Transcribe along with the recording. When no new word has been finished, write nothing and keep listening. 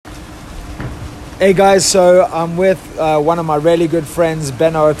Hey guys, so I'm with one of my really good friends,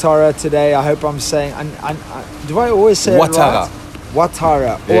 Ben Ouattara, today. I hope I'm saying, do I always say Ouattara. it right?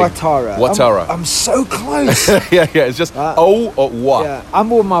 Ouattara. Yeah. Ouattara. Ouattara. I'm so close. yeah, it's just O or Wa. Yeah, I'm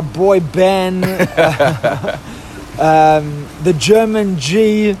with my boy Ben, the German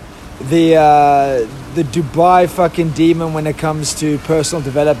G, the Dubai fucking demon when it comes to personal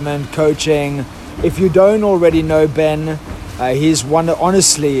development, coaching. If you don't already know Ben, he's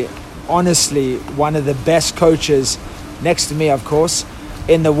honestly one of the best coaches, next to me of course,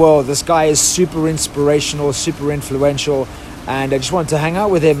 in the world. This guy is super inspirational, super influential, and I just wanted to hang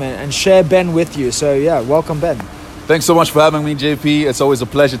out with him and share Ben with you. So yeah, welcome Ben. Thanks so much for having me, JP. It's always a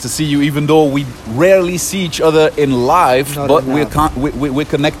pleasure to see you, even though we rarely see each other in live, but we're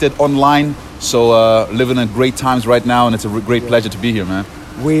connected online. So living in great times right now, and it's a great pleasure to be here, man.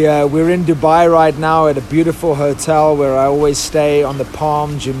 We're in Dubai right now at a beautiful hotel where I always stay on the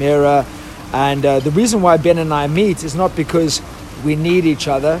Palm, Jumeirah. And the reason why Ben and I meet is not because we need each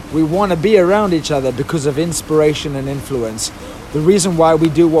other. We want to be around each other because of inspiration and influence. The reason why we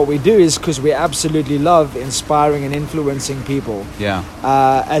do what we do is because we absolutely love inspiring and influencing people. Yeah.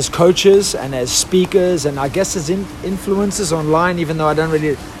 As coaches and as speakers, and I guess as influencers online, even though I don't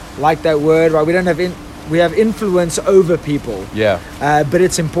really like that word, right? We have influence over people. Yeah. But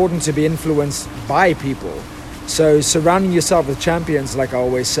it's important to be influenced by people. So surrounding yourself with champions, like I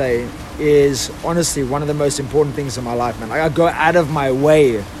always say, is honestly one of the most important things in my life, man. I go out of my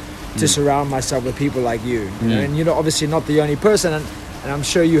way to surround myself with people like you. You know? And you're obviously not the only person, and I'm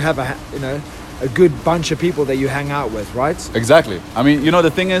sure you have a good bunch of people that you hang out with, right? Exactly. I mean,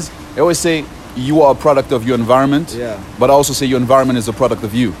 the thing is, I always say you are a product of your environment, but I also say your environment is a product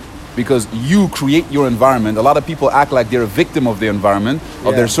of you. Because you create your environment. A lot of people act like they're a victim of their environment,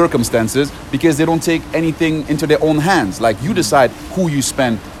 of their circumstances, because they don't take anything into their own hands. Like you decide who you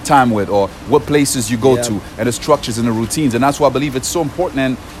spend time with or what places you go to and the structures and the routines. And that's why I believe it's so important.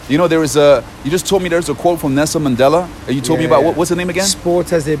 And you just told me there's a quote from Nelson Mandela. And you told me about, what's the name again? Sport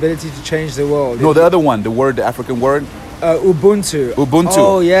has the ability to change the world. No, the other one, the African word. Ubuntu.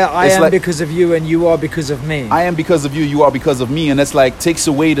 Oh yeah, I am because of you and you are because of me. I am because of you, you are because of me. And it's like takes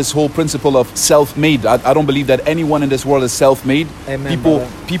away this whole principle of self-made. I don't believe that anyone in this world is self-made. Amen,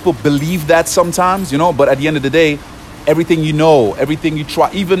 people believe that sometimes, but at the end of the day, everything everything you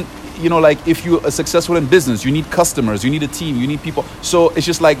try, even like if you are successful in business, you need customers, you need a team, you need people. So it's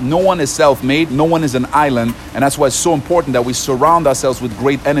just like no one is self-made, no one is an island, and that's why it's so important that we surround ourselves with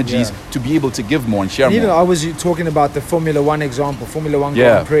great energies to be able to give more and share more. I was talking about the Formula One example, Formula One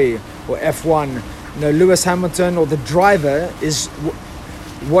Grand Prix or F1. Lewis Hamilton or the driver is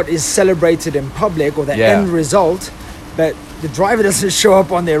what is celebrated in public, or the end result, but the driver doesn't show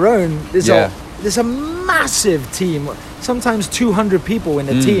up on their own. There's a massive team, sometimes 200 people in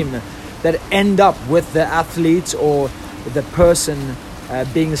a team that end up with the athlete or the person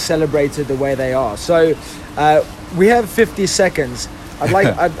being celebrated the way they are. So we have 50 seconds.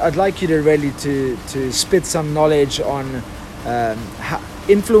 I'd like you to really to spit some knowledge on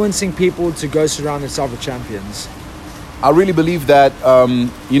influencing people to go surround themselves with champions. I really believe that,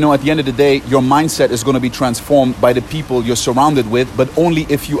 at the end of the day, your mindset is going to be transformed by the people you're surrounded with, but only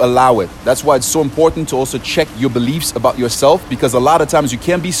if you allow it. That's why it's so important to also check your beliefs about yourself, because a lot of times you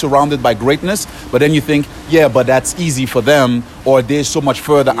can be surrounded by greatness, but then you think, but that's easy for them, or they're so much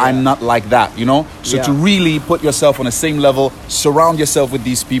further, I'm not like that, So to really put yourself on the same level, surround yourself with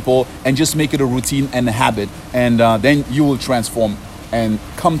these people, and just make it a routine and a habit, and then you will transform and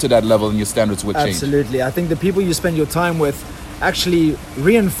come to that level and your standards will change. Absolutely. I think the people you spend your time with actually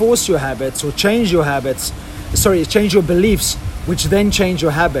reinforce your habits or change your beliefs, which then change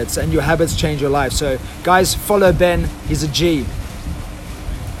your habits, and your habits change your life. So guys, follow Ben. He's a G.